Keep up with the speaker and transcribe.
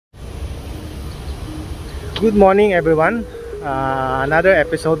Good morning, everyone. Another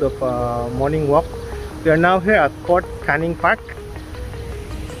episode of morning walk. We are now here at Fort Canning Park.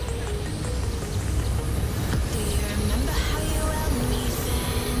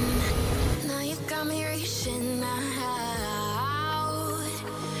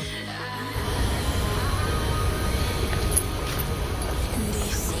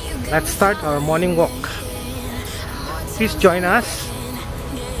 Let's start our morning walk. Please join us.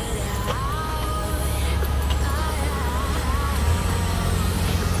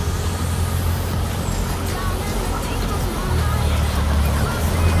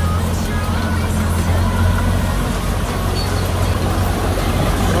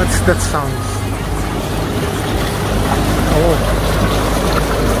 What's that sound? Oh.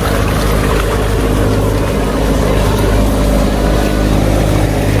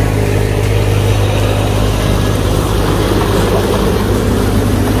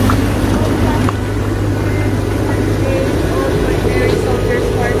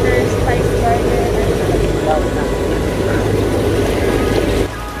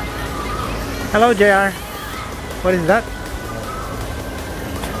 Hello, JR. What is that?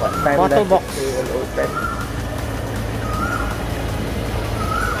 Bottle box.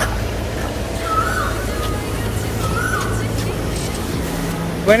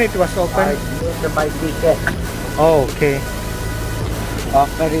 When it was open? To buy ticket. Oh, okay.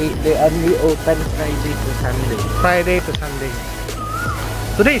 They only open Friday to Sunday. Friday to Sunday.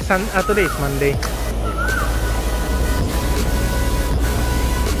 Today is Monday.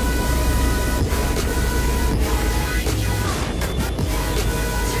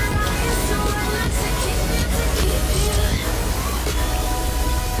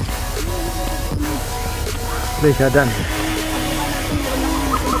 They are done.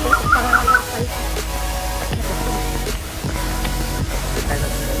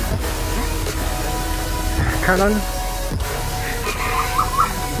 Canon.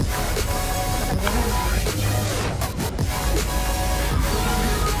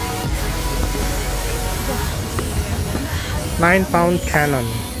 £9 Canon.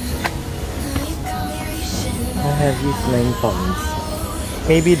 I have used £9.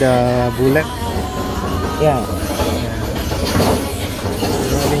 Maybe the bullet. Yeah.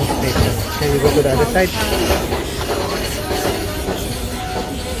 Loading station. Can we go to the other side?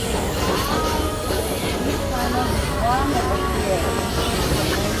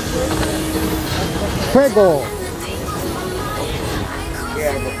 Fuego!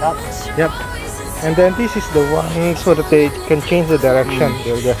 Yeah, the top. Yep. And then this is the one so that they can change the direction.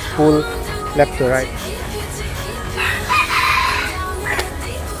 They'll just pull left to right.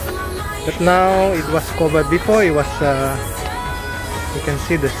 But now it was covered. Before it was you can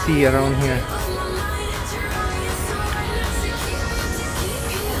see the sea around here.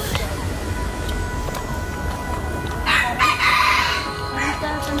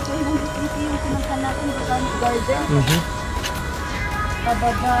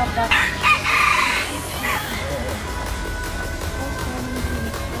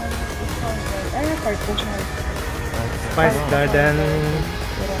 Spice Garden.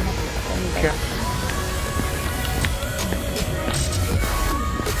 Yeah.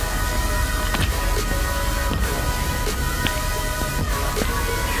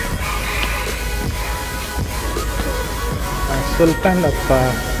 Sultan of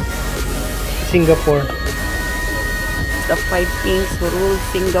Singapore. The 5 kings who ruled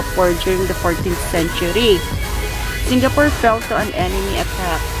Singapore during the 14th century. Singapore fell to an enemy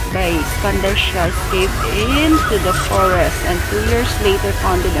attack by Iskandar Shah, escaped into the forest, and 2 years later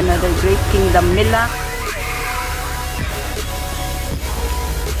founded another great kingdom, Nila.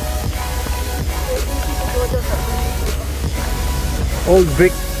 Old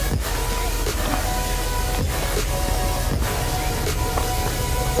brick.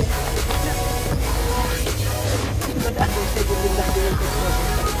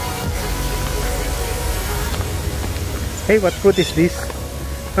 Hey, what fruit is this?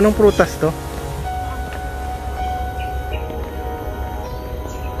 Anong prutas to?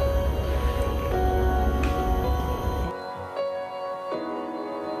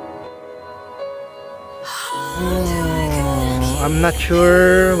 I'm not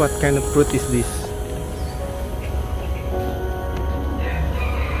sure what kind of fruit is this.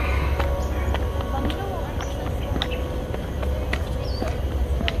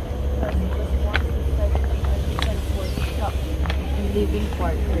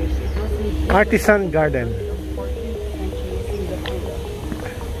 Artisan garden.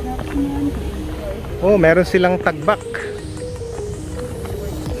 Oh, meron silang tagbak.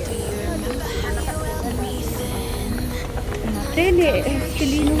 Really,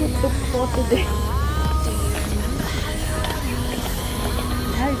 actually, no took photo there.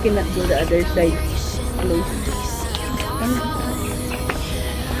 you cannot go the other side. Close. And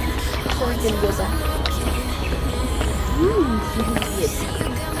so you can go back. Yes.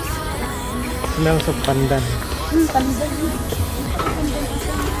 Smells of pandan. Pandan.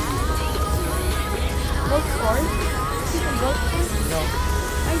 Golf course? Is it a golf course? No.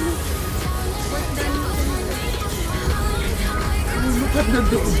 I look. What's the look at the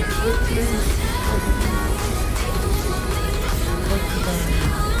dog.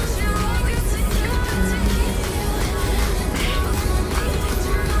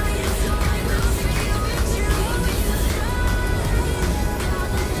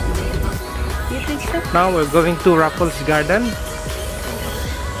 You think so? Now we're going to Raffles Garden.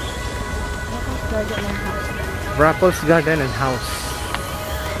 Raffles Garden and House.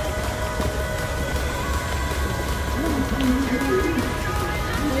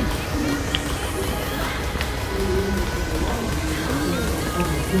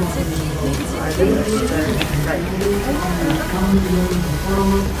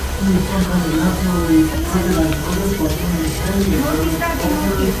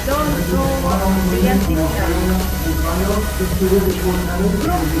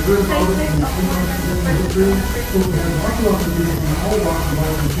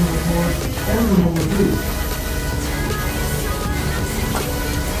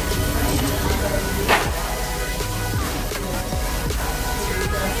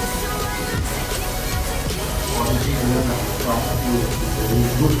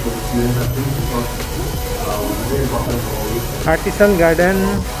 Artisan Garden,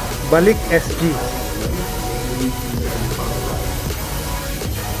 Balik SG.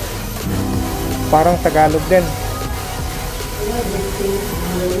 Parang Tagalog din.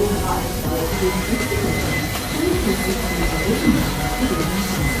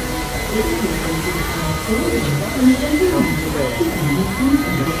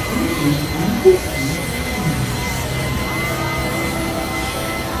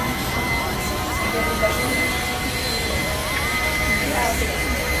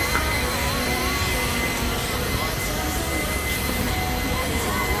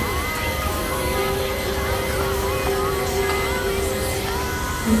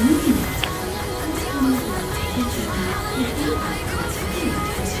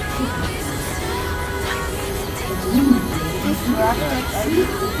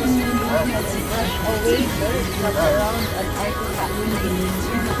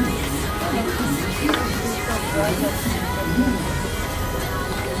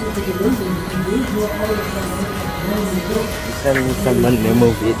 Someone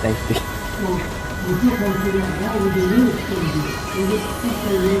remove it, I think.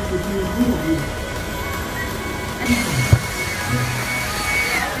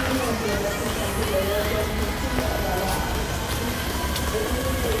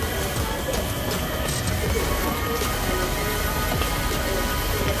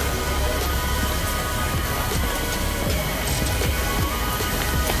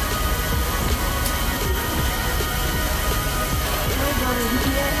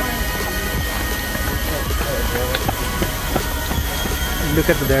 Look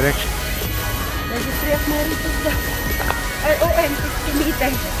at the direction. Registry of marriage is the ROM 60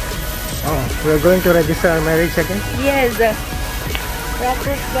 meters. Oh, we're going to register our marriage again? Yes.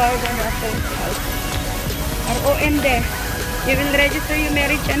 Raffles Garden, Raffles House. ROM there. You will register your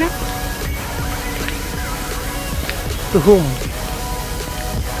marriage, anak? To whom?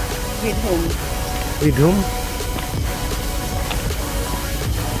 With whom? With whom?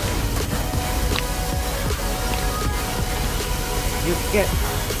 You get.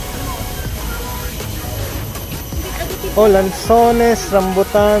 Oh, lanzones,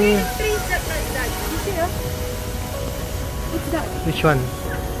 rambutan. Trees that like that. You see, oh? What's that? Which one?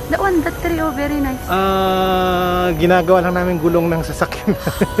 That one, that tree, oh, very nice. Ginagawa lang namin gulong ng sasakyan.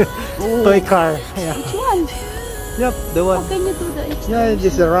 Toy car. Yeah. Which one? Yep, the How one. can you do that? Yeah,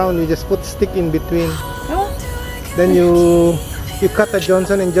 just around. You just put stick in between. No? Then you cut a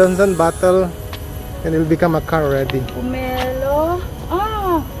Johnson and Johnson bottle, and it will become a car already. Pomelo.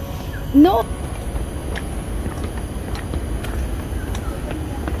 Ah, no.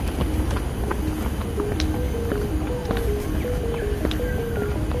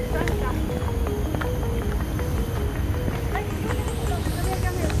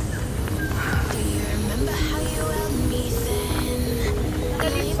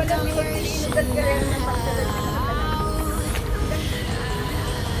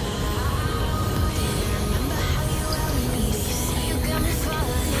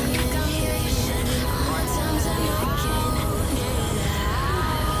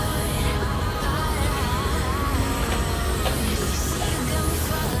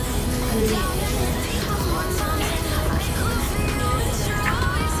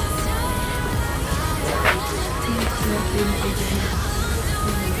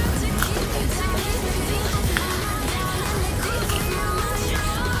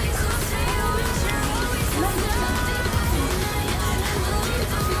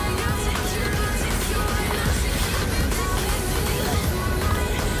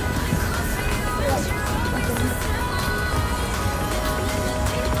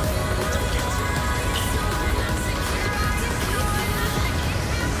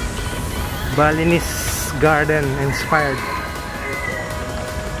 Balinese garden inspired.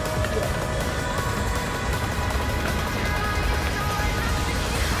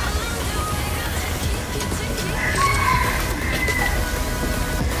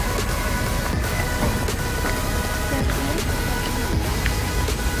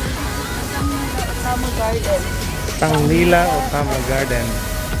 Nila Utama Garden.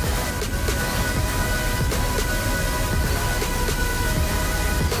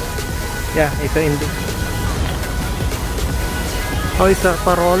 Yeah, ito hindi. Oh, it's a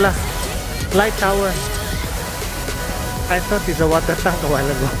parola. Light tower. I thought it's a water tank a while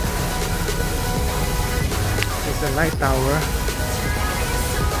ago. It's a light tower.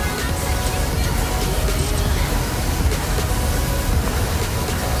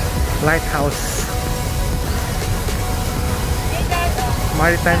 Lighthouse.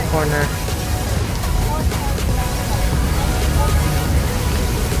 Maritime corner.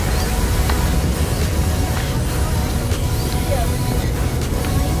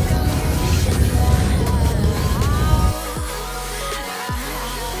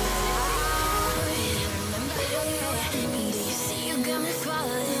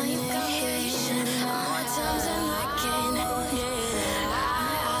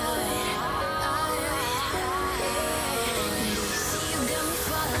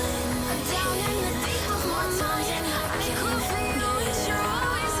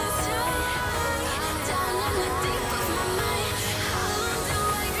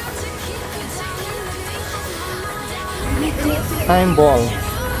 Time ball.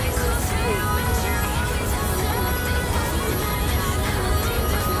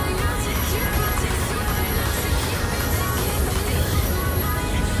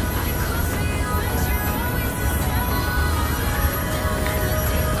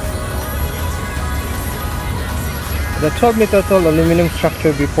 The 12-meter tall aluminum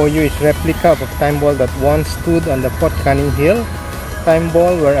structure before you is replica of a time ball that once stood on the Fort Canning Hill. Time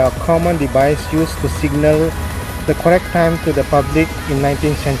ball were a common device used to signal the correct time to the public in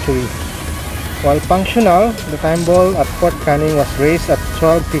 19th century. While functional, the time ball at Fort Canning was raised at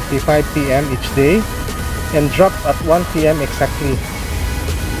 12:55 p.m. each day and dropped at 1 p.m. exactly.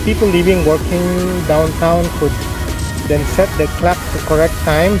 People living working downtown could then set the clock to correct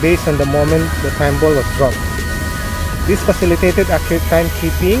time based on the moment the time ball was dropped. This facilitated accurate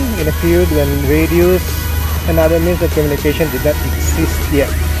timekeeping in a period when radios and other means of communication did not exist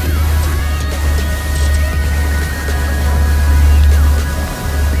yet.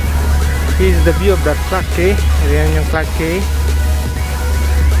 Here's the view of the Clark Quay. Ayan yung Clark Quay.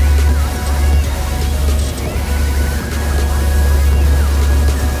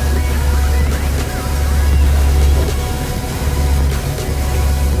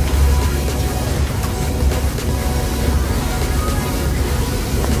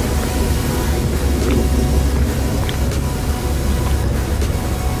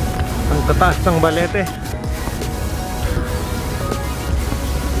 Ang tataas ng Balete.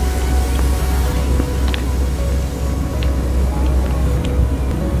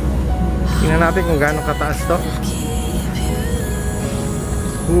 Tingnan natin kung gaano kataas to.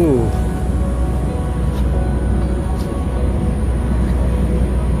 Ooh.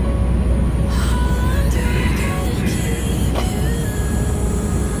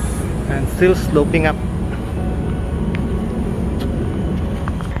 And still sloping up.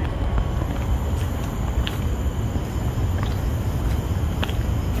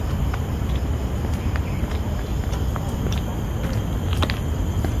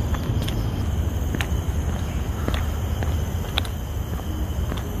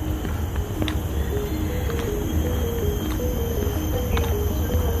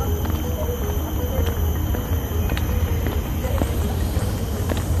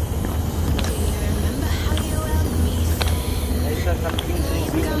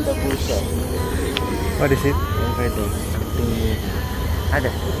 What is it? Ada.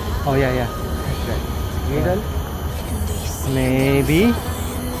 Oh yeah. Middle? Maybe.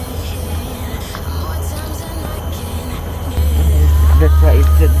 That's why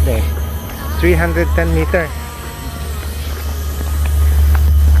it's at there. 310 meter.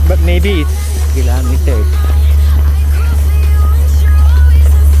 But maybe it's Kilometers.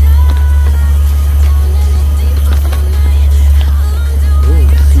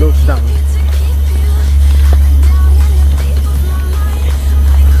 slopes down.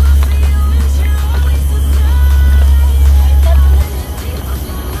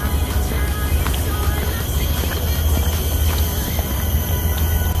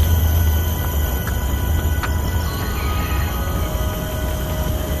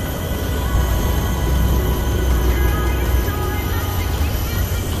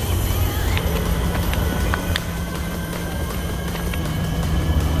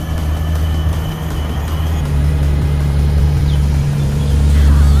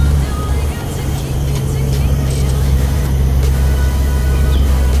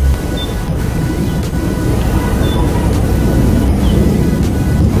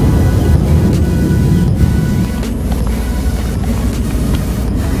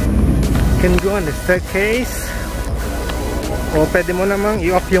 can go on the staircase. O pwede mo namang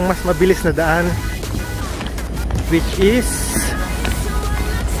i-off yung mas mabilis na daan, which is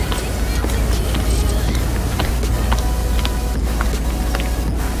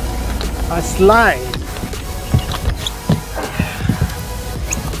a slide.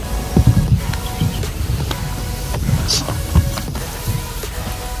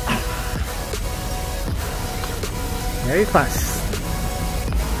 Very fast.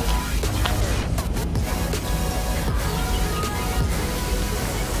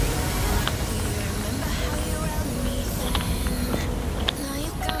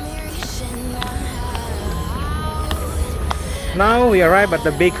 Now we arrive at the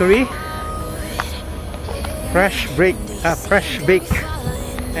bakery. Fresh bake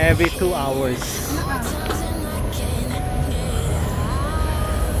every 2 hours.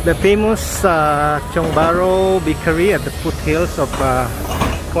 The famous Chongbaro bakery at the foothills of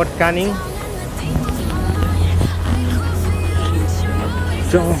Fort Canning.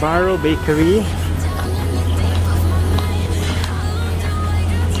 Chongbaro bakery.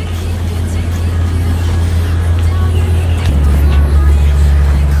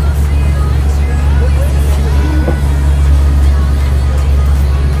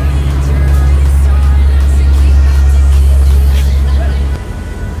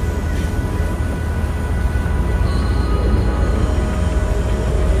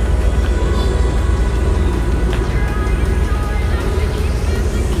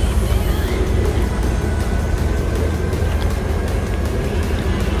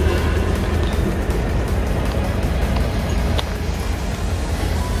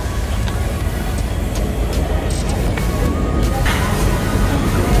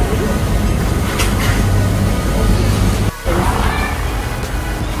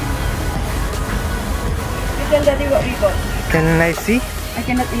 Can I see? I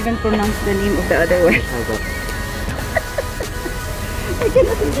cannot even pronounce the name of the other one. I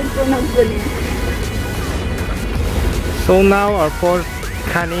cannot even pronounce the name. So now our Fort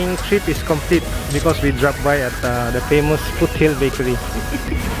Canning trip is complete because we dropped by at the famous Foothill Bakery.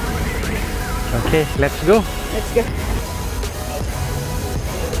 Okay, let's go. Let's go.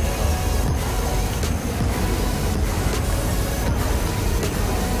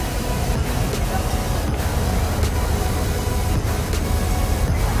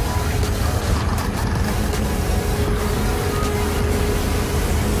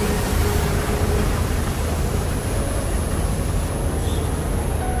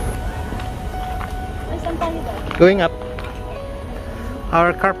 Going up.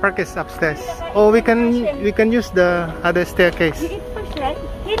 Our car park is upstairs. Oh, we can use the other staircase. You eat first, right?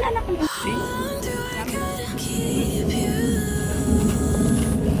 Hey, anak mo.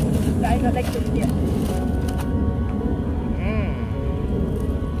 I don't like to eat.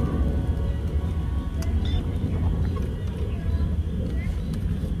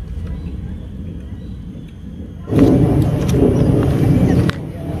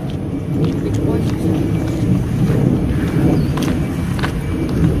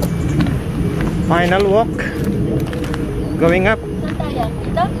 Final walk. Going up.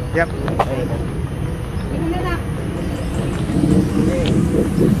 Yep.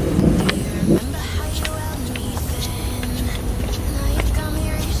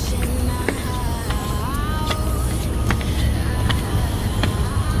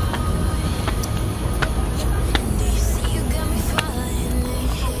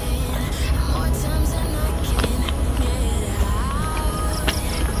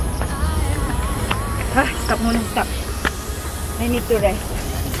 Stop muna, stop. I need to rest.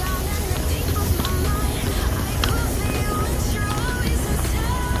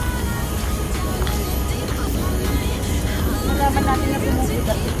 Malaman natin na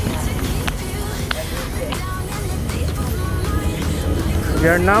pumupugat. We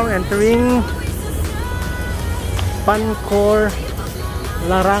are now entering Pancur,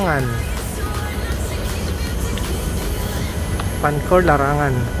 Larangan. Pancur,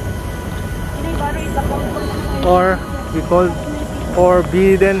 Larangan. Or we call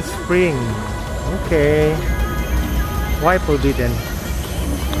Forbidden Spring. Okay. Why forbidden?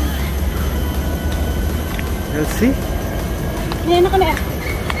 We'll see. Yan ako na.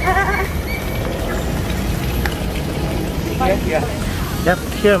 Yeah. Yep,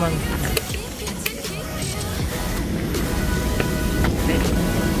 here man.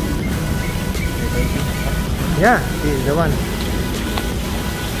 Yeah, the one.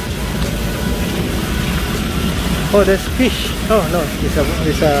 Oh, there's fish. Oh no, it's a.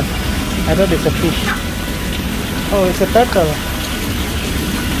 I thought it's a fish. Oh, it's a turtle.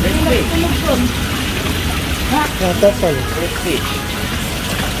 Let's fish. No, turtle. Let's fish.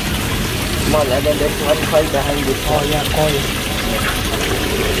 small, and then there's one coil behind this Oh one. yeah, coil.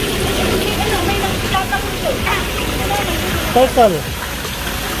 Turtle.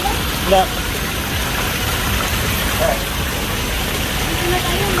 Yeah.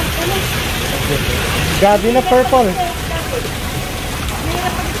 Gabi na purple.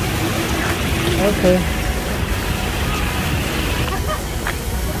 Okay.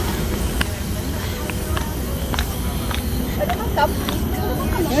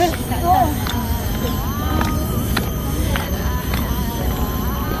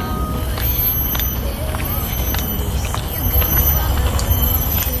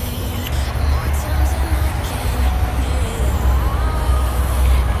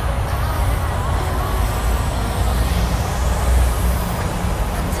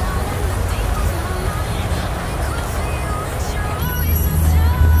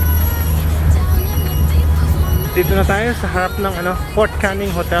 Dito na tayo sa harap ng Fort Canning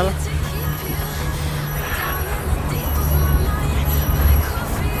Hotel.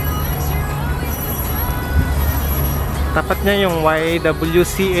 Tapat niya yung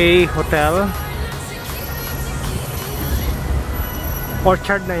YWCA Hotel.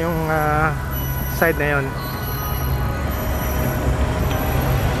 Orchard na yung side na yon.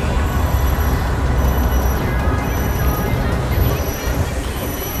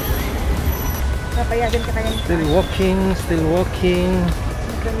 Papayagan ka kaya. Still walking, still walking.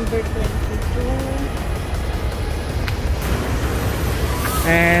 November 22.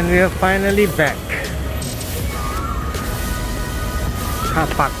 And we are finally back.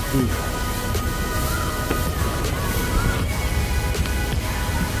 Kapakdi.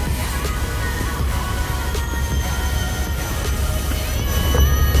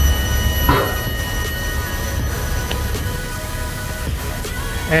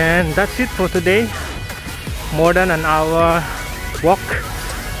 And that's it for today. More than an hour walk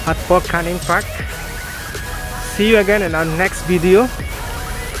at Fort Canning Park. See you again in our next video.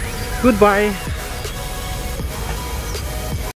 Goodbye.